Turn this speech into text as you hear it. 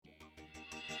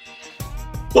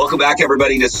Welcome back,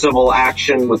 everybody, to Civil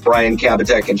Action with Brian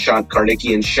Kabatek and Sean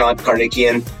Karnikian. Sean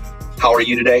Karnikian, how are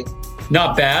you today?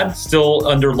 Not bad. Still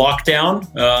under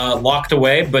lockdown, locked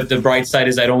away. But the bright side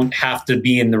is I don't have to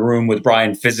be in the room with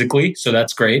Brian physically. So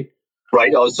that's great.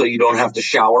 Right. Also, you don't have to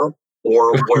shower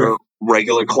or wear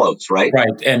regular clothes, right?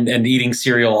 Right. And eating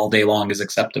cereal all day long is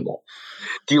acceptable.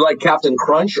 Do you like Captain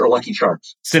Crunch or Lucky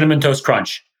Charms? Cinnamon Toast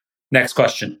Crunch. Next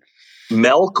question.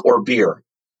 Milk or beer?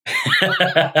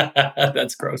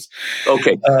 That's gross.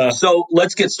 Okay, so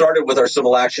let's get started with our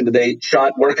civil action today.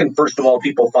 Sean, where can, first of all,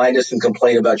 people find us and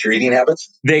complain about your eating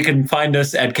habits? They can find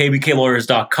us at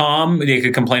kbklawyers.com. They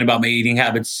could complain about my eating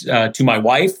habits to my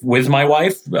wife, with my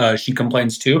wife. She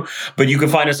complains too. But you can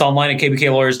find us online at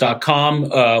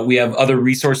kbklawyers.com. We have other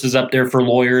resources up there for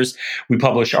lawyers. We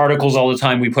publish articles all the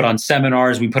time. We put on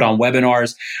seminars. We put on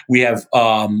webinars. We have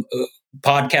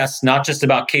podcasts, not just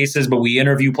about cases, but we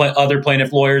interview other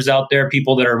plaintiff lawyers out there,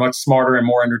 people that are much smarter and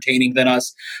more entertaining than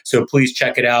us. So please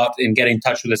check it out and get in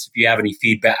touch with us if you have any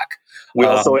feedback. We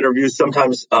also interview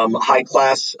sometimes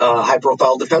high-class,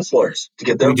 high-profile defense lawyers to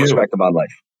get their perspective on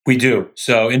life. We do.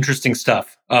 So interesting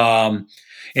stuff. And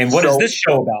what is this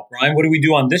show about, Brian? What do we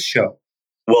do on this show?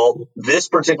 Well, this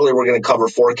particularly, we're going to cover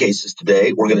 4 cases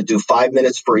today. We're going to do 5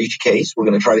 minutes for each case. We're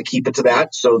going to try to keep it to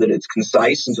that so that it's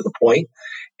concise and to the point.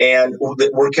 And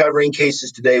we're covering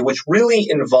cases today which really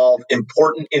involve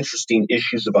important, interesting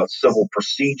issues about civil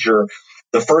procedure.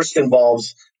 The first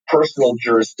involves personal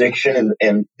jurisdiction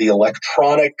and the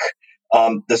electronic,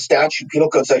 the statute penal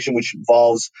code section, which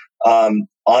involves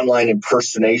online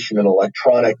impersonation and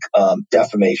electronic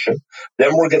defamation.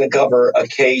 Then we're going to cover a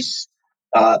case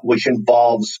which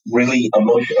involves really a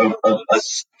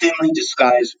thinly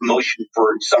disguised motion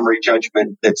for summary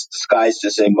judgment that's disguised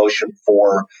as a motion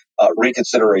for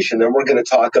reconsideration. Then we're going to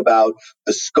talk about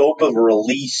the scope of a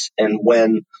release and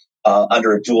when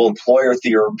under a dual employer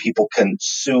theory, people can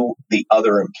sue the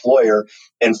other employer.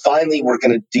 And finally, we're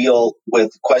going to deal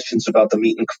with questions about the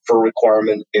meet and confer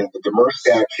requirement in the Demurrer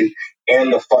statute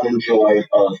and the fun and joy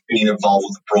of being involved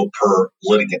with a pro per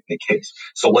litigant in the case.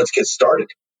 So let's get started.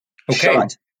 Okay. Sean.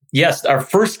 Yes, our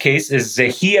first case is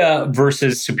Zahia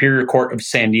versus Superior Court of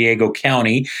San Diego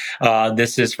County.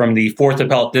 This is from the 4th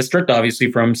Appellate District,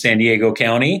 obviously from San Diego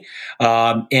County.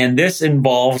 And this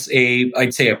involves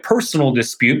I'd say a personal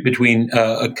dispute between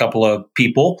a couple of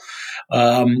people.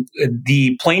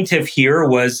 The plaintiff here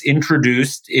was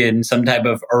introduced in some type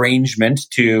of arrangement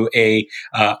to a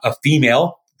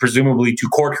female, presumably to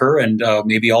court her and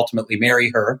maybe ultimately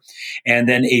marry her. And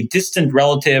then a distant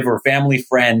relative or family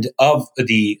friend of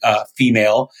the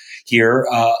female here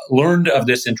learned of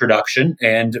this introduction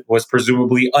and was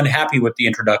presumably unhappy with the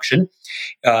introduction,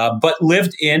 but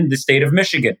lived in the state of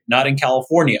Michigan, not in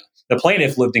California. The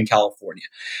plaintiff lived in California.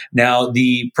 Now,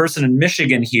 the person in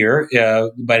Michigan here,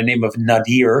 by the name of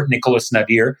Nicholas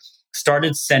Nadir,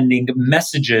 started sending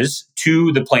messages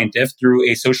to the plaintiff through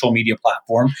a social media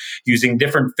platform using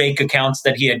different fake accounts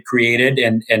that he had created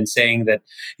and saying that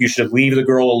you should leave the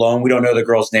girl alone. We don't know the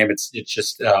girl's name. It's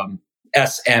just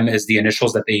SM is the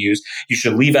initials that they use. You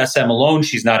should leave SM alone.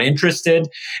 She's not interested.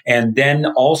 And then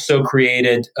also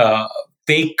created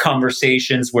fake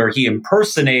conversations where he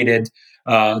impersonated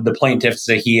the plaintiff,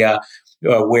 Zahia,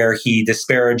 where he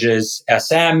disparages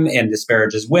SM and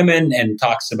disparages women and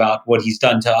talks about what he's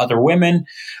done to other women,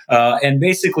 and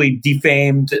basically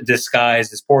defamed,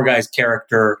 disguised this poor guy's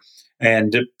character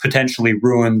and potentially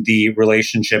ruined the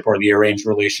relationship or the arranged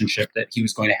relationship that he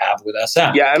was going to have with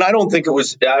SM. Yeah, and I don't think it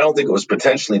was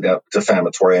potentially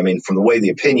defamatory. I mean, from the way the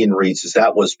opinion reads, is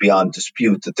that was beyond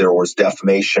dispute that there was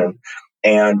defamation.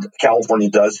 And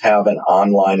California does have an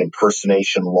online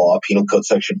impersonation law, Penal Code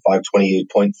Section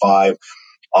 528.5,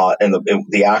 and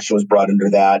the action was brought under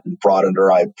that and brought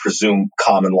under, I presume,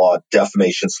 common law,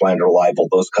 defamation, slander, libel,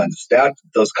 those kinds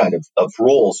of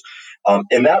rules.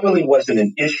 And that really wasn't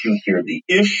an issue here. The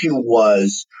issue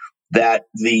was that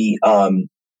the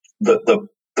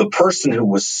person who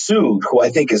was sued, who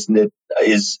I think is Zahia,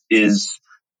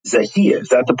 is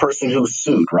that the person who was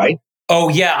sued, right? Oh,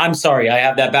 yeah, I'm sorry. I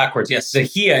have that backwards. Yes,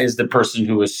 Zahia is the person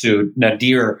who was sued.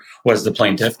 Nadir was the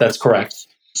plaintiff. That's correct.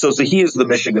 So Zahia is the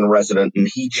Michigan resident, and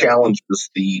he challenges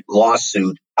the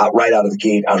lawsuit right out of the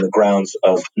gate on the grounds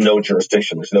of no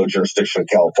jurisdiction. There's no jurisdiction in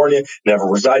California, never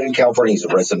resided in California. He's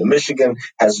a resident of Michigan,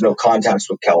 has no contacts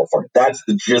with California. That's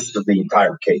the gist of the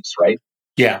entire case, right?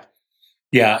 Yeah.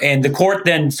 Yeah, and the court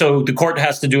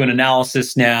has to do an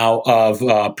analysis now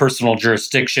of personal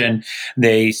jurisdiction.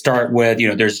 They start with,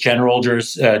 there's general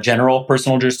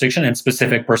personal jurisdiction and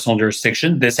specific personal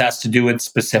jurisdiction. This has to do with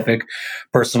specific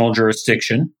personal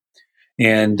jurisdiction.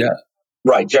 And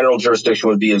Right. General jurisdiction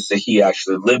would be as if he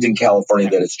actually lived in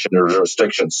California, that it's general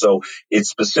jurisdiction. So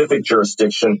it's specific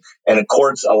jurisdiction, and a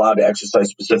court's allowed to exercise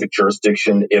specific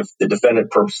jurisdiction if the defendant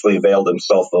purposely availed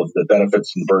himself of the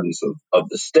benefits and burdens of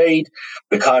the state,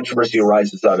 the controversy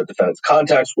arises out of defendant's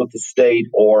contacts with the state,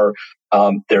 or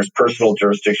there's personal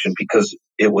jurisdiction because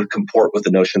it would comport with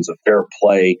the notions of fair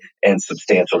play and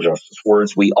substantial justice,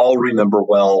 words we all remember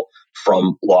well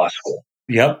from law school.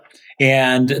 Yep.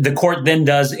 And the court then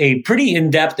does a pretty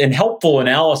in-depth and helpful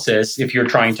analysis if you're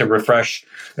trying to refresh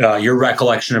your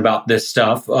recollection about this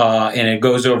stuff. And it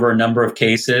goes over a number of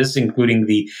cases, including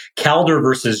the Calder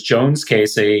versus Jones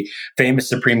case, a famous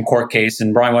Supreme Court case.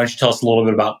 And Brian, why don't you tell us a little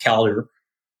bit about Calder?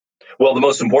 Well, the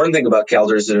most important thing about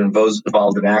Calder is it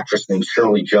involved an actress named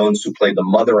Shirley Jones, who played the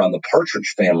mother on the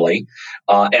Partridge Family,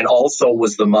 and also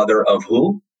was the mother of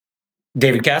who?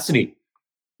 David Cassidy.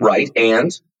 Right.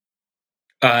 And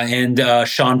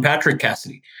Sean Patrick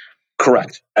Cassidy.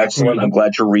 Correct. Excellent. I'm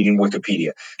glad you're reading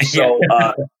Wikipedia. So,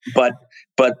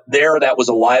 but there, that was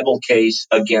a libel case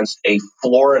against a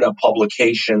Florida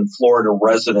publication, Florida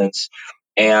residents,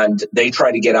 and they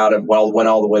tried to get out of, went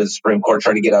all the way to the Supreme Court,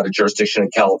 tried to get out of jurisdiction in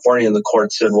California, and the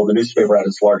court said, well, the newspaper had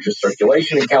its largest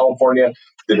circulation in California.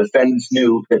 The defendants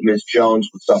knew that Ms. Jones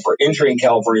would suffer injury in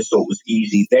California, so it was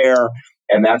easy there,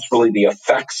 and that's really the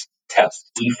effects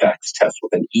test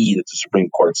with an E that the Supreme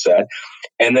Court said.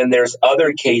 And then there's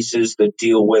other cases that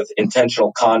deal with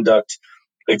intentional conduct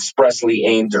expressly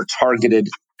aimed or targeted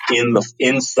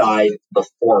inside the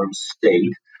forum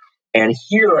state. And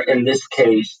here in this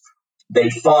case, they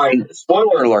find,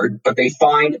 spoiler alert, but they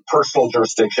find personal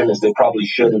jurisdiction, as they probably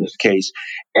should in this case.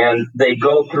 And they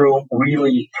go through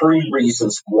really 3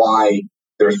 reasons why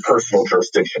there's personal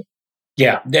jurisdiction.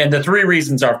 Yeah, and the 3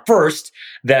 reasons are, first,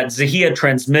 that Zahia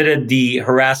transmitted the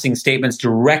harassing statements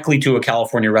directly to a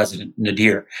California resident,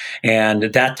 Nadir. And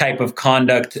that type of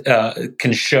conduct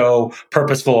can show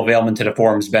purposeful availment to the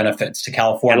forum's benefits to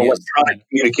California. And electronic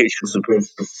communications have been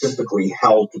specifically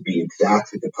held to be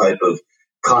exactly the type of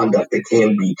conduct that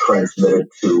can be transmitted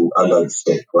to another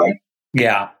state, right?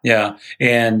 Yeah.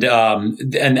 And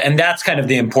that's kind of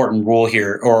the important rule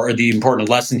here, or the important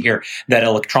lesson here, that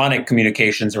electronic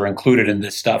communications are included in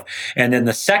this stuff. And then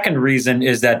the second reason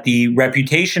is that the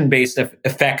reputation-based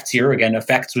effects here, again,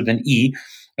 effects with an E,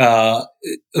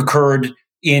 occurred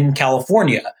in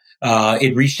California.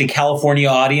 It reached a California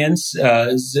audience.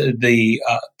 The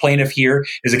plaintiff here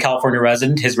is a California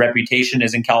resident. His reputation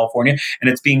is in California,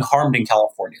 and it's being harmed in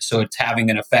California. So it's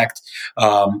having an effect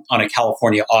on a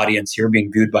California audience here,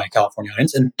 being viewed by a California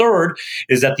audience. And third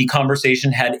is that the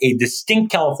conversation had a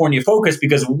distinct California focus,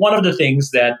 because one of the things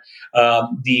that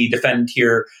the defendant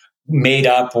here made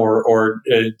up, or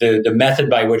the method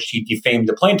by which he defamed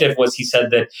the plaintiff, was he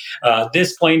said that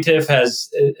this plaintiff has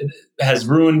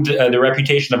ruined the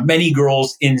reputation of many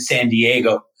girls in San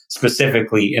Diego,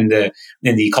 specifically in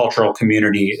the cultural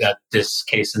community that this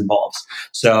case involves.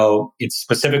 So it's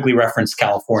specifically referenced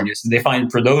California. So they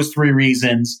find, for those 3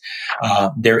 reasons,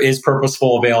 there is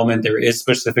purposeful availment, there is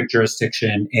specific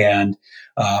jurisdiction, and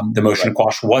the motion to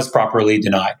quash was properly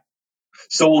denied.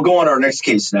 So we'll go on our next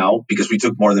case now, because we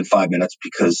took more than 5 minutes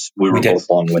because we were both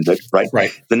long-winded, right?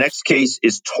 Right. The next case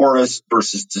is Torres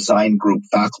versus Design Group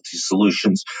Faculty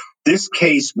Solutions. This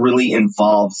case really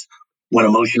involves when a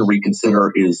motion to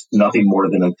reconsider is nothing more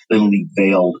than a thinly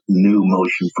veiled new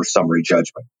motion for summary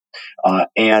judgment.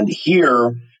 And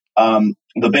here,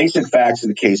 the basic facts of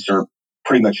the case are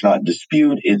pretty much not in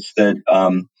dispute. It's that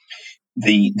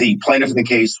the plaintiff in the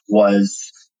case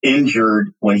was injured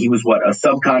when he was a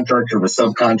subcontractor of a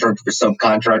subcontractor for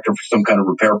subcontractor for some kind of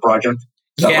repair project.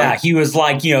 Yeah, right? He was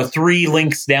 3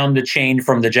 links down the chain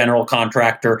from the general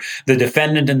contractor. The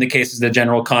defendant in the case is the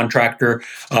general contractor.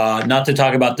 Not to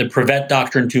talk about the Prevet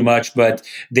doctrine too much, but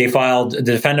the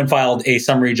defendant filed a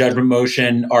summary judgment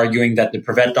motion arguing that the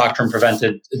Prevet doctrine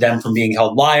prevented them from being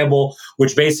held liable,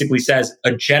 which basically says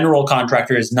a general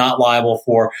contractor is not liable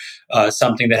for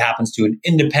something that happens to an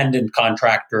independent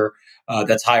contractor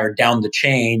that's hired down the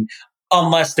chain,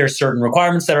 unless there's certain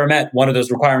requirements that are met. One of those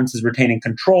requirements is retaining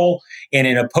control. And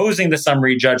in opposing the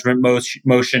summary judgment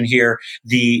motion here,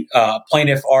 the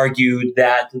plaintiff argued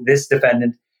that this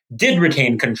defendant did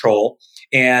retain control,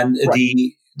 and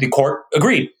the court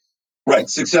agreed. Right.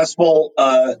 Successful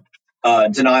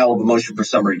denial of the motion for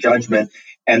summary judgment.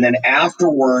 And then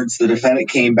afterwards, the defendant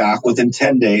came back within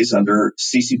 10 days under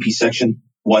CCP section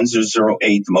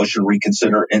 1008, the motion to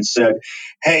reconsider, and said,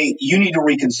 hey, you need to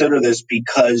reconsider this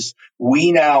because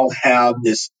we now have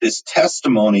this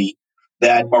testimony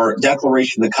or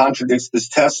declaration that contradicts this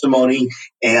testimony,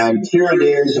 and here it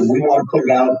is, and we want to put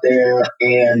it out there,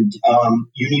 and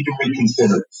you need to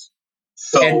reconsider this.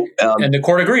 And the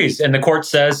court agrees, and the court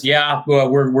says, "Yeah, well,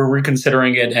 we're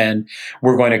reconsidering it, and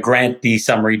we're going to grant the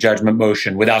summary judgment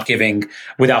motion without giving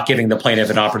the plaintiff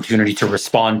an opportunity to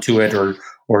respond to it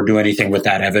or do anything with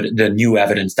that the new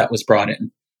evidence that was brought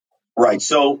in." Right.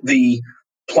 So the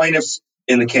plaintiffs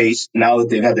in the case, now that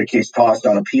they've had their case tossed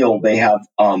on appeal, they have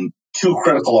two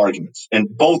critical arguments, and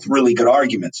both really good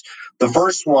arguments. The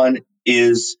first one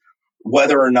is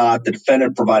whether or not the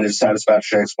defendant provided a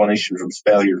satisfactory explanation for his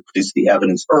failure to produce the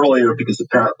evidence earlier, because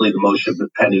apparently the motion had been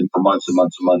pending for months and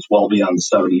months and months, well beyond the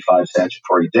 75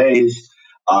 statutory days,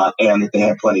 and that they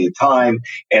had plenty of time.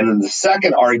 And then the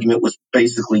second argument was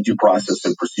basically due process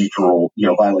and procedural,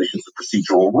 violations of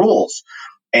procedural rules.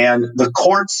 And the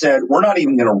court said, we're not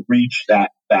even going to reach that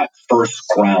first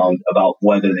ground about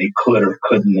whether they could or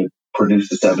couldn't have produced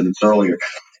this evidence earlier.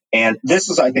 And this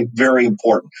is, I think, very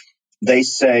important. They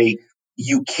say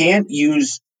you can't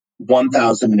use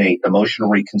 1008, the motion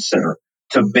to reconsider,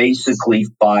 to basically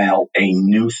file a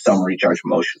new summary judgment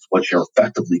motion, what you're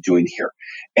effectively doing here.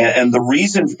 And the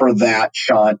reason for that,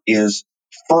 Sean, is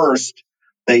first,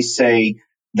 they say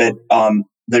that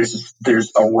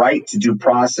there's a right to due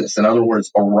process. In other words,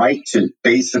 a right to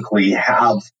basically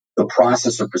have the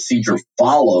process or procedure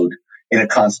followed in a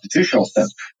constitutional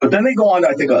sense. But then they go on to,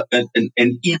 I think,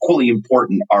 an equally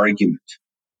important argument.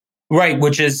 Right,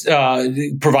 which is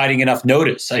providing enough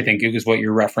notice, I think is what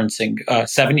you're referencing.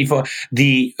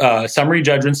 The summary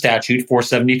judgment statute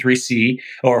 473C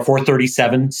or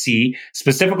 437C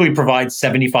specifically provides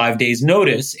 75 days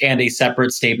notice and a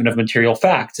separate statement of material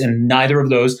facts. And neither of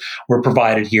those were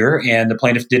provided here. And the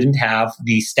plaintiff didn't have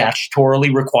the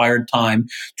statutorily required time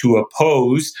to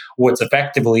oppose what's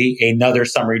effectively another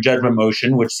summary judgment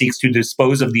motion, which seeks to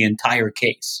dispose of the entire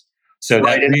case. So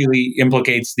that really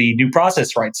implicates the due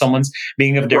process right. Someone's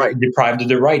being deprived of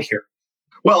their right here.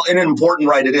 Well, and an important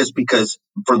right it is, because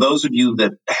for those of you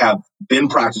that have been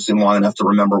practicing long enough to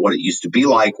remember what it used to be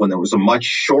like when there was a much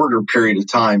shorter period of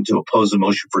time to oppose a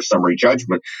motion for summary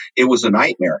judgment, it was a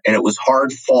nightmare and it was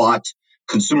hard fought.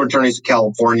 Consumer attorneys in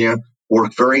California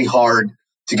worked very hard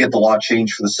to get the law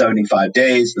changed for the 75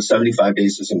 days. The 75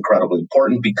 days is incredibly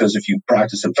important because if you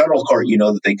practice in federal court, you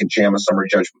know that they can jam a summary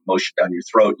judgment motion down your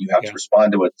throat. You have to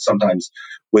respond to it sometimes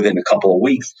within a couple of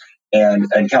weeks. And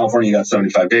in California, you got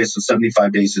 75 days. So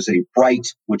 75 days is a right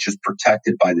which is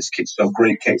protected by this case. So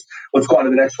great case. Let's go on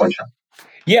to the next one, Sean.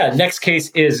 Yeah, next case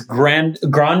is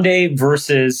Grande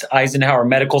versus Eisenhower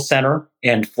Medical Center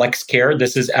and FlexCare.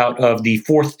 This is out of the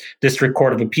 4th District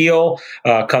Court of Appeal,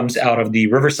 comes out of the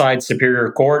Riverside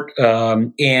Superior Court.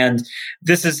 And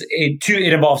this is it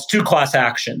involves two class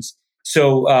actions.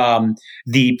 So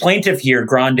the plaintiff here,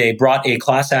 Grande, brought a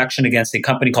class action against a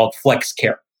company called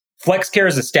FlexCare. FlexCare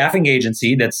is a staffing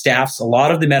agency that staffs a lot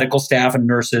of the medical staff and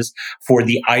nurses for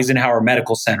the Eisenhower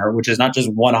Medical Center, which is not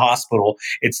just one hospital.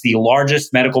 It's the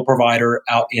largest medical provider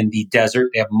out in the desert.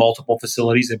 They have multiple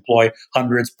facilities, employ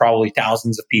hundreds, probably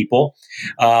thousands of people.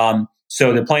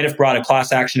 So the plaintiff brought a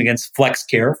class action against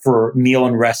FlexCare for meal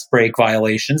and rest break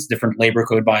violations, different labor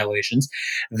code violations.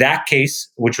 That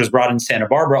case, which was brought in Santa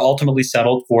Barbara, ultimately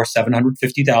settled for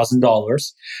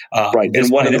 $750,000. Right. And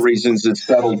one of the reasons it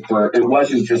settled for, it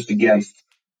wasn't just against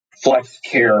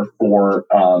FlexCare for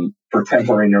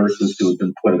temporary nurses who had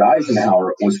been put at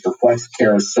Eisenhower. It was for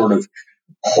FlexCare's sort of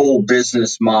whole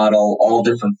business model, all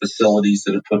different facilities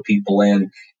that had put people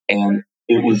in. And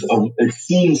it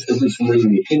seems, at least from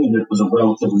reading the opinion, it was a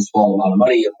relatively small amount of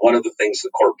money. And one of the things the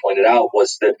court pointed out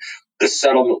was that the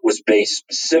settlement was based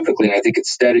specifically, and I think it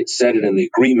said it in the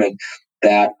agreement,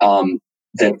 that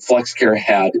FlexCare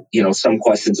had, some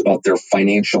questions about their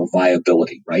financial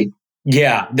viability, right?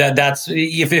 Yeah, that's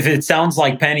if it sounds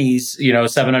like pennies,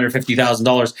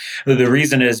 $750,000. The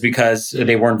reason is because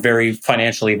they weren't very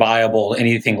financially viable.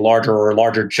 Anything larger or a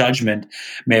larger judgment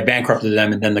may have bankrupted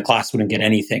them, and then the class wouldn't get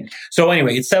anything. So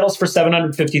anyway, it settles for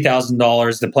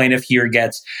 $750,000. The plaintiff here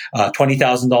gets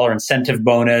 $20,000 incentive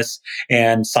bonus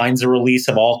and signs a release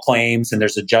of all claims, and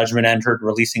there's a judgment entered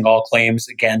releasing all claims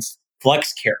against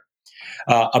FlexCare.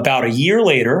 About a year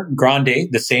later, Grande,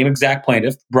 the same exact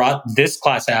plaintiff, brought this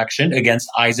class action against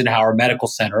Eisenhower Medical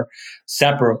Center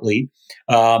separately,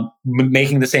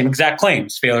 making the same exact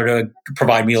claims: failure to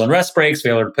provide meal and rest breaks,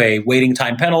 failure to pay waiting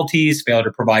time penalties, failure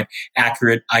to provide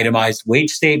accurate itemized wage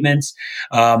statements,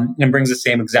 and brings the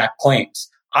same exact claims.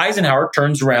 Eisenhower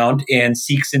turns around and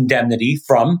seeks indemnity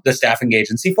from the staffing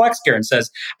agency FlexCare and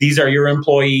says, these are your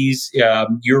employees,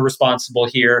 you're responsible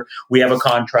here, we have a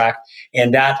contract.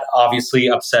 And that obviously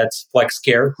upsets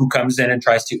FlexCare, who comes in and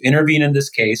tries to intervene in this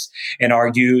case and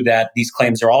argue that these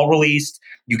claims are all released,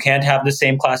 you can't have the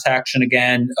same class action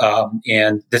again,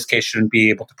 and this case shouldn't be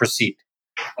able to proceed.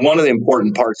 one of the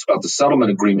important parts about the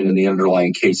settlement agreement in the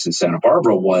underlying case in Santa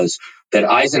Barbara was that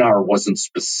Eisenhower wasn't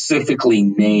specifically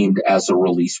named as a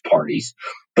release party,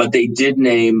 but they did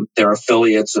name their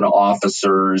affiliates and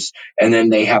officers. And then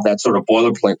they have that sort of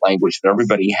boilerplate language that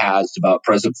everybody has about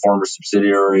present, former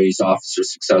subsidiaries,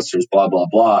 officers, successors, blah, blah,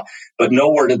 blah. But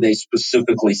nowhere did they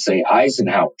specifically say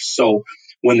Eisenhower. So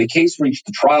when the case reached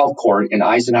the trial court and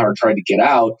Eisenhower tried to get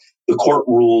out, the court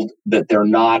ruled that they're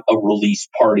not a release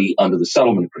party under the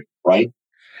settlement agreement, right?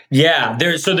 Yeah,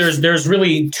 there's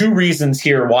really two reasons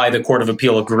here why the Court of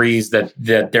Appeal agrees that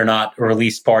they're not a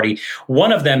released party.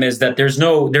 One of them is that there's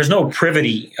no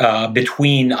privity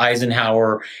between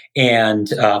Eisenhower and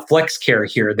FlexCare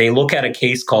here. They look at a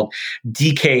case called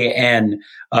DKN.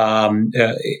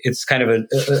 It's kind of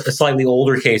a slightly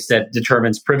older case that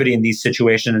determines privity in these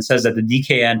situations and says that the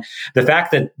DKN, the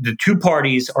fact that the two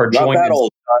parties are joined. Not that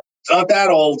old. It's not that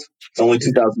old. It's only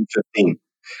 2015.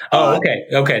 Oh,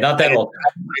 okay, not that old.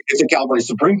 It's a California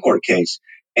Supreme Court case,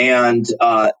 and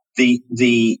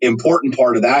the important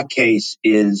part of that case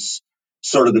is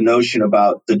sort of the notion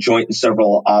about the joint and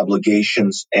several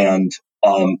obligations, and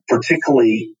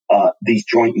particularly these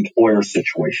joint employer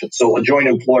situations. So a joint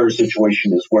employer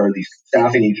situation is where these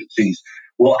staffing agencies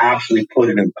will actually put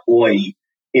an employee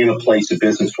in a place of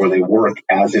business where they work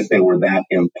as if they were that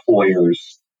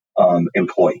employer's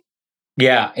employee.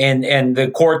 Yeah, and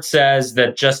the court says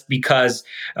that just because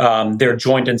they're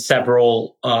jointly and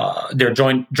severally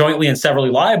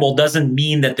liable doesn't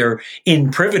mean that they're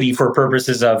in privity for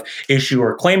purposes of issue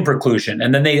or claim preclusion.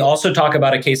 And then they also talk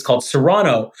about a case called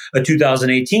Serrano, a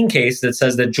 2018 case that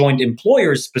says that joint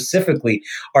employers specifically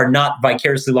are not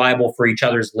vicariously liable for each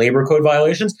other's labor code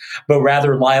violations, but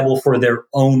rather liable for their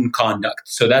own conduct.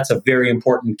 So that's a very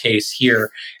important case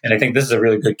here, and I think this is a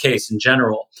really good case in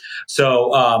general.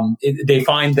 So they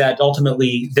find that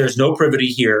ultimately there's no privity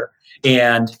here.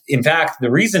 And in fact,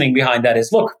 the reasoning behind that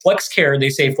is, look, FlexCare,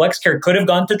 they say FlexCare could have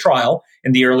gone to trial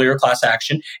in the earlier class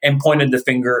action and pointed the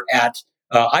finger at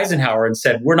Eisenhower and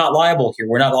said, we're not liable here.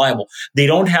 We're not liable. They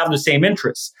don't have the same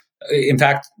interests. In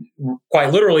fact,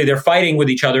 quite literally, they're fighting with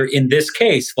each other in this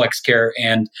case, FlexCare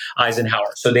and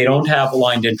Eisenhower. So they don't have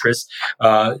aligned interests.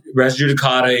 Res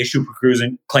judicata, issue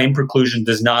preclusion, claim preclusion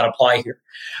does not apply here.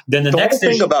 Then the next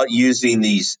thing about using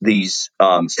these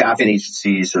staffing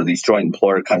agencies or these joint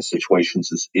employer kind of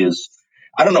situations is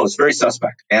I don't know, it's very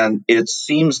suspect. And it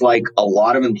seems like a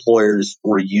lot of employers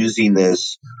were using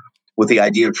this with the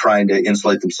idea of trying to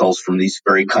insulate themselves from these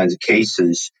very kinds of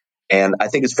cases. And I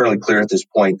think it's fairly clear at this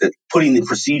point that putting the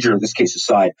procedure of this case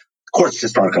aside, courts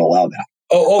just aren't going to allow that.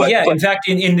 In fact,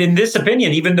 in this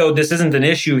opinion, even though this isn't an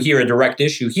issue here, a direct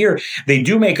issue here, they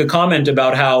do make a comment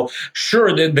about how,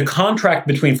 sure, the contract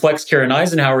between FlexCare and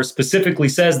Eisenhower specifically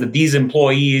says that these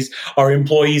employees are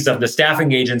employees of the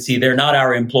staffing agency. They're not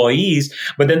our employees.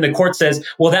 But then the court says,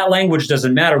 well, that language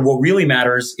doesn't matter. What really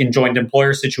matters in joint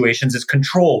employer situations is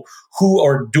control. Who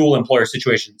are dual employer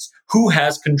situations? Who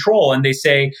has control? And they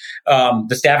say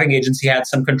the staffing agency had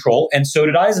some control, and so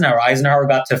did Eisenhower. Eisenhower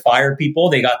got to fire people.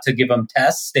 They got to give them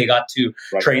tests. They got to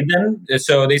train them.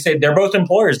 So they say they're both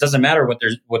employers. Doesn't matter what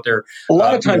they're. A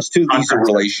lot of times, too, these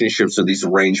relationships or these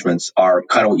arrangements are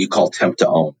kind of what you call temp to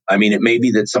own. I mean, it may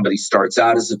be that somebody starts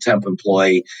out as a temp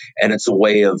employee, and it's a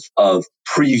way of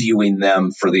previewing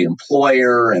them for the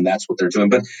employer, and that's what they're doing.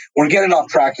 But we're getting off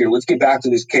track here. Let's get back to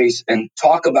this case and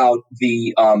talk about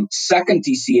the second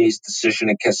DCA's decision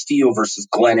in Castillo versus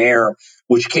Glen Eyre,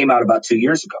 which came out about 2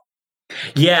 years ago.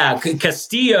 Yeah,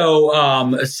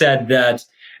 Castillo said that,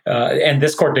 and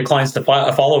this court declines to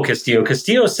follow Castillo.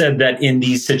 Castillo said that in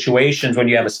these situations, when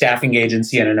you have a staffing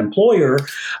agency and an employer,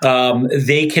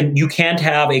 you can't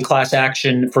have a class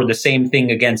action for the same thing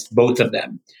against both of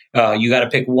them. You got to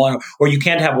pick one, or you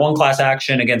can't have one class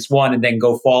action against one and then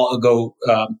go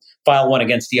file one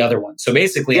against the other one. So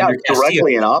basically, under Castillo,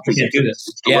 directly in opposite. Do this.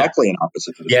 It's directly in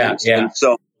opposite to this case. Yeah. And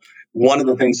so one of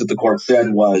the things that the court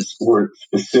said was we're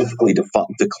specifically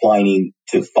declining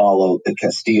to follow the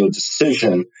Castillo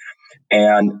decision.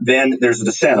 And then there's a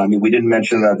dissent. I mean, we didn't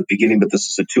mention that at the beginning, but this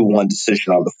is a 2-1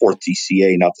 decision on the fourth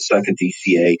DCA, not the second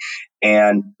DCA.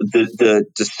 And the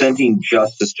dissenting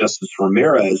Justice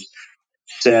Ramirez,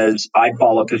 says, I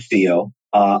follow Castillo.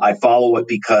 I follow it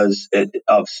because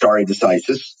of stare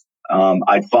decisis.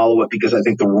 I follow it because I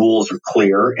think the rules are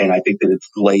clear, and I think that it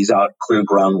lays out clear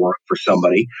groundwork for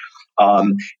somebody.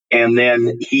 And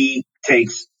then he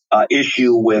takes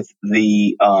issue with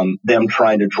them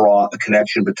trying to draw a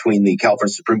connection between the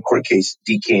California Supreme Court case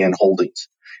DKN Holdings,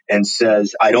 and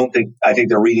says, I think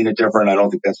they're reading it different. I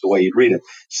don't think that's the way you'd read it.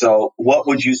 So what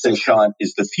would you say, Sean,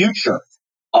 is the future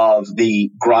of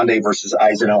the Grande versus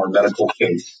Eisenhower medical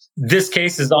case? This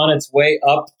case is on its way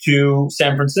up to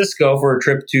San Francisco for a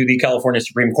trip to the California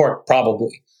Supreme Court,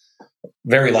 probably.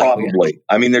 Very likely. Probably.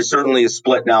 I mean, there's certainly a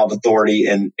split now of authority,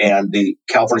 and the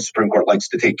California Supreme Court likes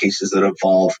to take cases that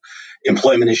involve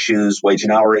employment issues, wage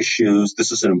and hour issues.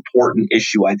 This is an important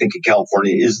issue, I think, in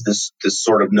California, is this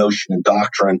sort of notion and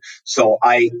doctrine. So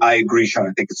I agree, Sean.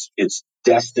 I think it's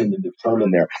destined to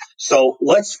determine there. So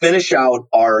let's finish out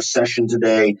our session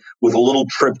today with a little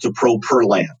trip to Pro Per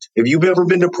Land. Have you ever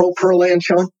been to Pro Per Land,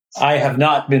 Sean? I have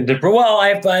not been to, well,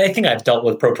 I think I've dealt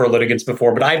with pro per litigants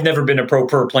before, but I've never been a pro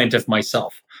per plaintiff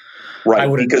myself. Right. I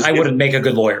wouldn't make a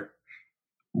good lawyer.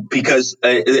 Because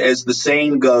as the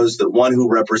saying goes, that one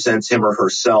who represents him or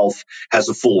herself has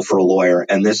a fool for a lawyer.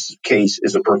 And this case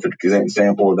is a perfect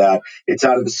example of that. It's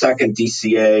out of the second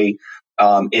DCA.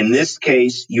 In this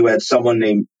case, you had someone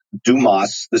named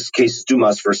Dumas. This case is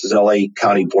Dumas versus LA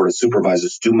County Board of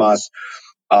Supervisors. Dumas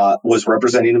was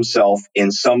representing himself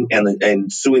and suing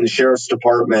the sheriff's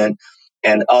department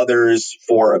and others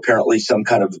for apparently some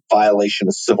kind of violation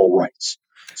of civil rights.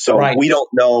 So we don't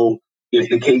know if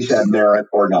the case had merit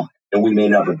or not, and we may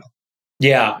never know.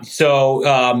 Yeah.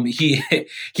 So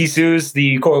he sues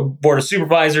the Board of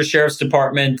Supervisors, Sheriff's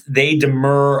Department. They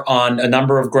demur on a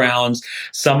number of grounds.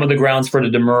 Some of the grounds for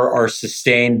the demur are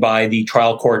sustained by the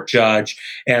trial court judge.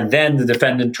 And then the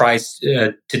defendant tries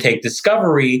to take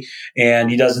discovery, and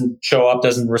he doesn't show up,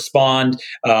 doesn't respond.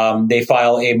 They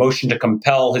file a motion to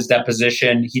compel his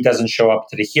deposition. He doesn't show up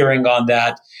to the hearing on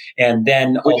that. And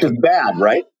then which is bad,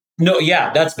 right? No,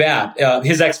 yeah, that's bad.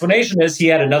 His explanation is he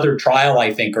had another trial,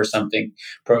 I think, or something.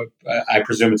 I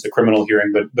presume it's a criminal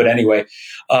hearing, but anyway.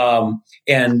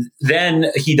 And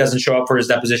then he doesn't show up for his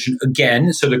deposition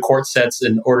again. So the court sets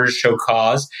an order to show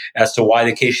cause as to why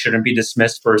the case shouldn't be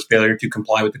dismissed for his failure to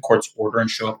comply with the court's order and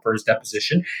show up for his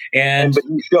deposition. But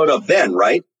he showed up then,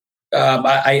 right?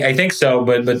 I think so,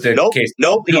 but the case.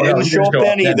 Nope, he didn't show up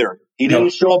then either. He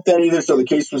didn't show up then either. So the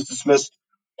case was dismissed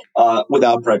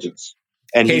without prejudice.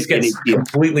 And case gets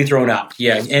completely thrown out.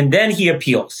 Yeah. And then he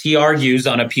appeals. He argues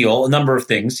on appeal a number of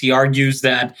things. He argues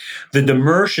that the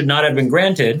demur should not have been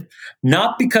granted,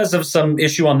 not because of some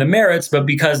issue on the merits, but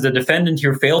because the defendant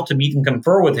here failed to meet and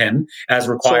confer with him as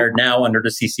required now under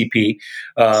the CCP.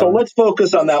 So let's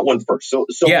focus on that one first. So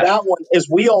that one, as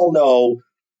we all know,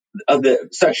 the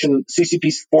section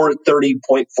CCP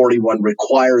 430.41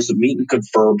 requires a meet and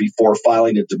confer before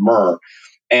filing a demur.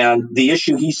 And the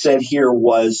issue he said here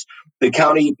was the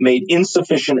county made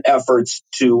insufficient efforts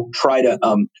to try to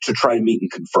meet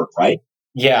and confer, right?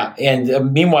 Yeah,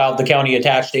 and meanwhile, the county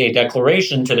attached a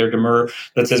declaration to their demur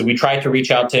that says we tried to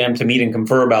reach out to him to meet and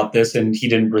confer about this, and he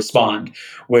didn't respond,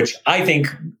 which I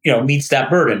think meets that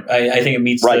burden. I think it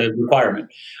meets the requirement.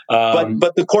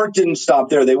 But the court didn't stop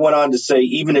there. They went on to say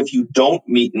even if you don't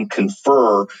meet and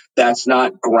confer, that's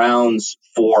not grounds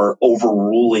for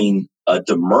overruling a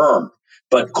demur.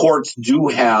 But courts do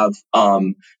have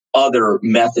other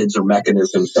methods or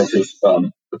mechanisms, such as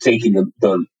taking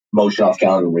the motion off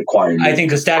calendar requiring. I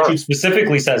think the statute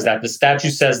specifically says that. The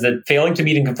statute says that failing to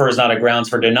meet and confer is not a grounds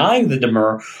for denying the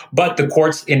demur, but the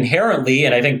courts inherently,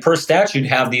 and I think per statute,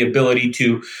 have the ability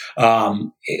to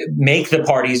make the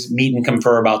parties meet and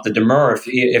confer about the demur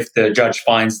if the judge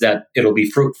finds that it'll be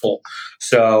fruitful.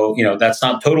 So, that's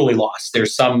not totally lost.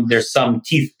 There's some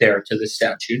teeth there to the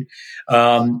statute.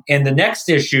 And the next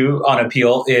issue on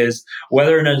appeal is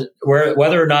whether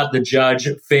or not the judge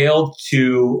failed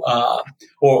to,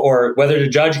 or whether the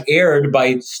judge erred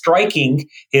by striking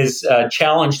his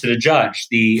challenge to the judge,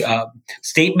 the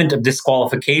statement of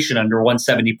disqualification under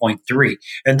 170.3.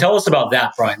 And tell us about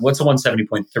that, Brian. What's a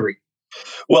 170.3?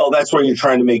 Well, that's where you're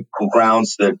trying to make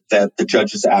grounds that the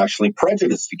judge is actually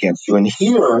prejudiced against you. And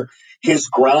here, his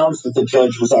grounds that the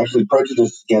judge was actually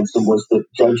prejudiced against him was that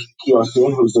Judge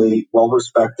Keohane, who's a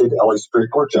well-respected LA Superior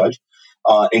Court judge,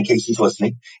 in case he's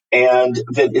listening, and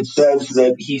that it says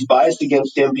that he's biased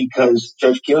against him because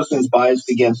Judge Keohane is biased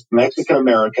against Mexican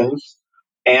Americans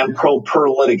and pro per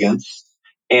litigants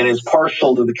and is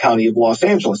partial to the county of Los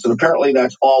Angeles. And apparently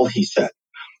that's all he said.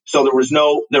 So there was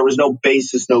no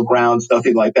basis, no grounds,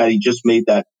 nothing like that. He just made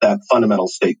that fundamental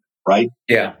statement, right?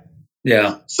 Yeah.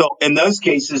 Yeah. So in those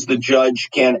cases, the judge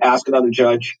can ask another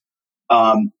judge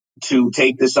to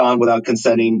take this on without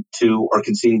consenting to or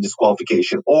conceding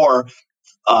disqualification, or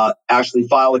actually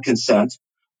file a consent,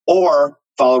 or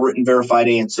file a written verified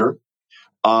answer,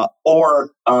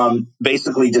 or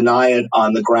basically deny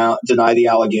the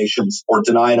allegations, or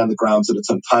deny it on the grounds that it's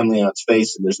untimely on its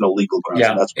face and there's no legal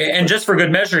grounds. Yeah, and just for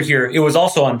good measure here, it was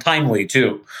also untimely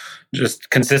too. Just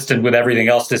consistent with everything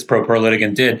else this pro per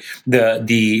litigant did.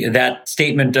 That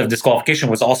statement of disqualification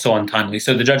was also untimely.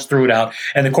 So the judge threw it out,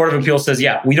 and the Court of Appeals says,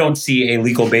 yeah, we don't see a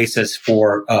legal basis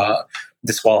for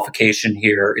disqualification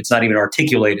here. It's not even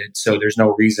articulated, so there's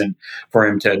no reason for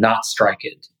him to not strike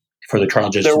it. For the trial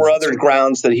judge. There were other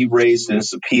grounds that he raised in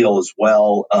his appeal as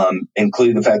well,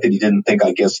 including the fact that he didn't think,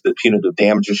 I guess, that punitive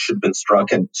damages should have been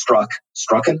stricken. Is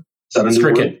that a new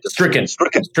word? Stricken.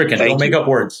 Don't make up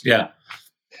words. Yeah.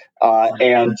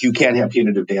 And you can't have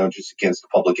punitive damages against the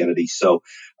public entity. So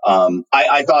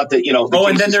I thought that,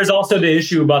 and then there's also the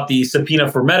issue about the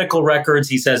subpoena for medical records.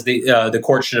 He says the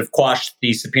court should have quashed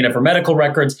the subpoena for medical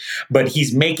records, but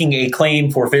he's making a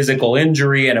claim for physical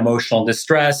injury and emotional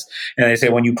distress. And they say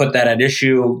when you put that at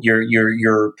issue,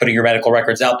 you're putting your medical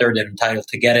records out there, they're entitled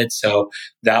to get it. So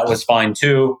that was fine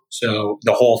too. So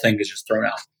the whole thing is just thrown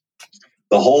out.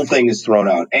 The whole thing is thrown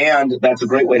out. And that's a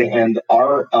great way to end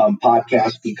our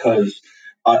podcast, because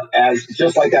as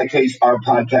just like that case, our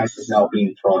podcast is now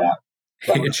being thrown out.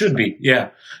 It should be. Yeah.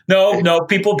 No,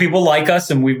 people like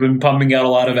us, and we've been pumping out a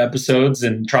lot of episodes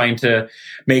and trying to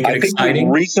make it exciting. I think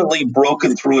we've recently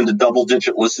broken through into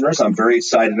double-digit listeners. I'm very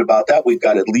excited about that. We've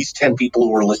got at least 10 people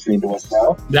who are listening to us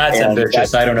now. That's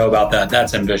ambitious. I don't know about that.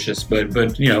 That's ambitious, but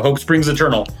hope springs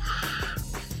eternal.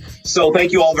 So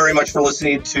thank you all very much for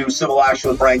listening to Civil Action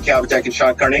with Brian Kabatek and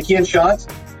Sean Karnakian. Sean?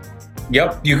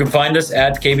 Yep. You can find us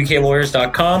at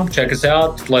kbklawyers.com. Check us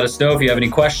out. Let us know if you have any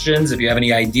questions, if you have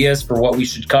any ideas for what we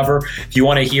should cover. If you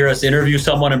want to hear us interview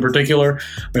someone in particular,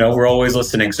 we're always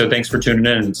listening. So thanks for tuning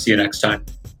in, and see you next time.